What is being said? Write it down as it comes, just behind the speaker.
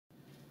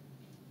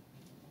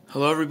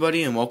Hello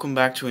everybody and welcome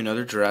back to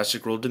another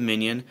Jurassic World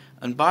Dominion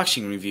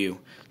unboxing review.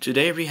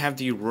 Today we have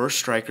the Roar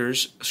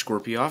Strikers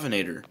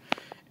Skorpiovenator.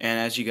 And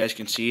as you guys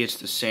can see, it's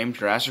the same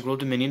Jurassic World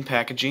Dominion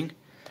packaging.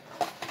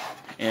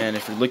 And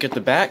if we look at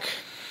the back,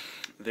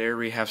 there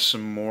we have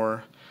some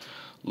more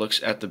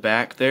looks at the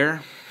back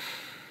there.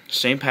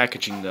 Same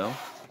packaging though.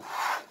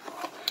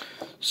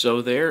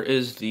 So there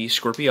is the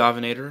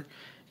Skorpiovenator,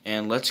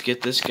 and let's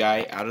get this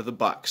guy out of the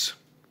box.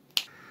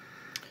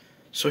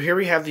 So here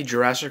we have the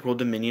Jurassic World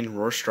Dominion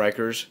Roar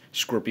Strikers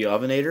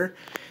Skorpiovenator,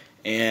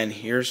 and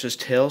here's his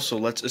tail, so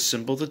let's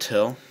assemble the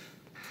tail.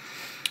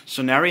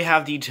 So now we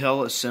have the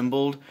tail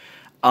assembled.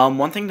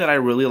 One thing that I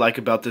really like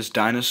about this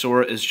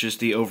dinosaur is just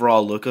the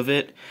overall look of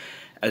it.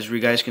 As you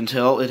guys can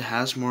tell, it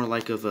has more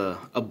like of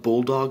a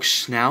bulldog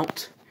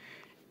snout,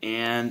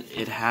 and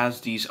it has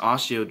these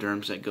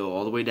osteoderms that go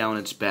all the way down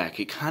its back.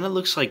 It kind of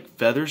looks like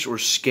feathers or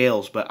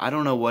scales, but I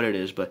don't know what it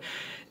is, but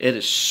it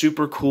is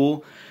super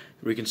cool.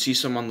 We can see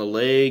some on the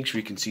legs,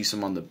 we can see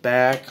some on the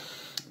back.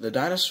 The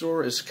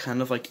dinosaur is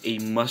kind of like a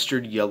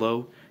mustard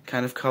yellow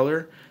kind of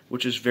color,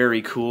 which is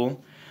very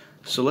cool.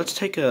 So let's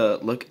take a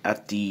look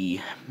at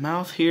the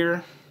mouth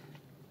here.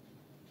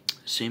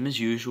 Same as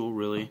usual,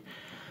 really.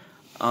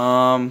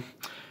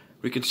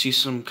 We can see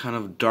some kind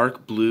of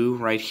dark blue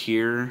right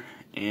here,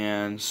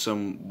 and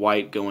some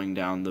white going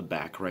down the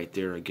back right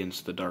there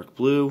against the dark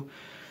blue.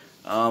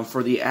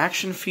 For the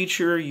action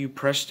feature, you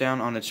press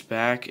down on its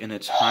back and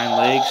its hind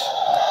legs,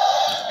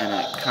 and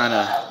it kind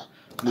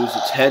of moves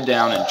its head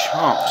down and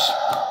chomps.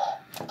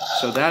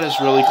 So that is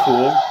really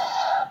cool.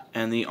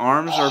 And the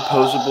arms are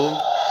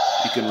posable.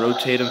 You can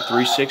rotate them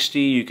 360,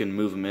 you can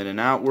move them in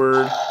and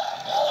outward.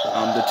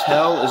 The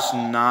tail is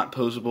not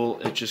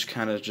posable, it just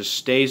kind of just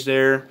stays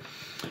there.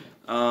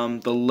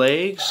 The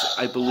legs,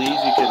 I believe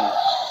you can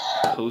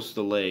pose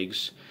the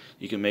legs.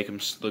 You can make him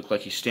look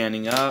like he's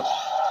standing up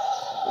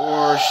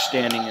or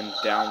standing in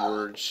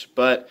downwards.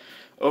 But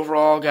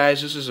overall,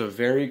 guys, this is a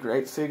very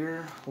great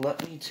figure.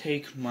 Let me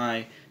take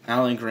my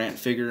Alan Grant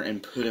figure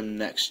and put him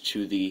next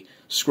to the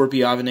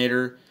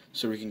Skorpiovenator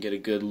so we can get a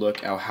good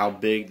look at how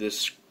big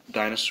this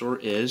dinosaur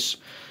is.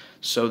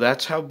 So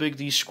that's how big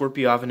the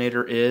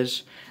Skorpiovenator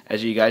is.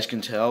 As you guys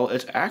can tell,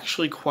 it's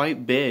actually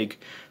quite big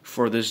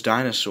for this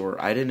dinosaur.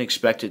 I didn't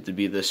expect it to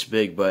be this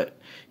big, but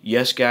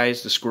yes,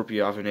 guys, the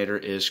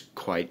Skorpiovenator is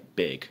quite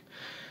big.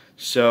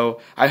 So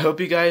I hope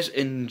you guys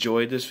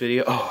enjoyed this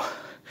video. Oh,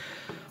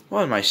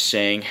 what am I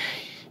saying?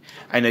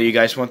 I know you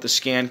guys want the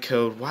scan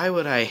code. Why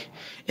would I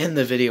end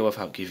the video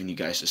without giving you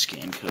guys the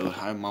scan code?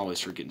 I'm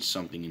always forgetting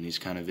something in these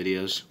kind of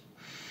videos.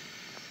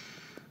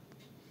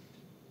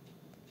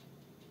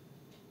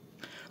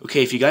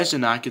 Okay, if you guys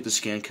did not get the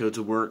scan code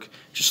to work,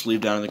 just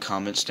leave down in the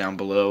comments down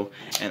below,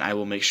 and I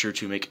will make sure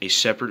to make a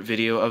separate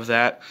video of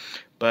that.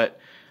 But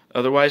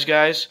otherwise,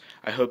 guys,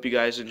 I hope you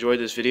guys enjoyed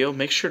this video.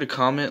 Make sure to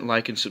comment,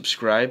 like, and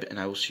subscribe, and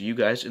I will see you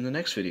guys in the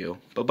next video.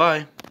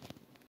 Bye-bye.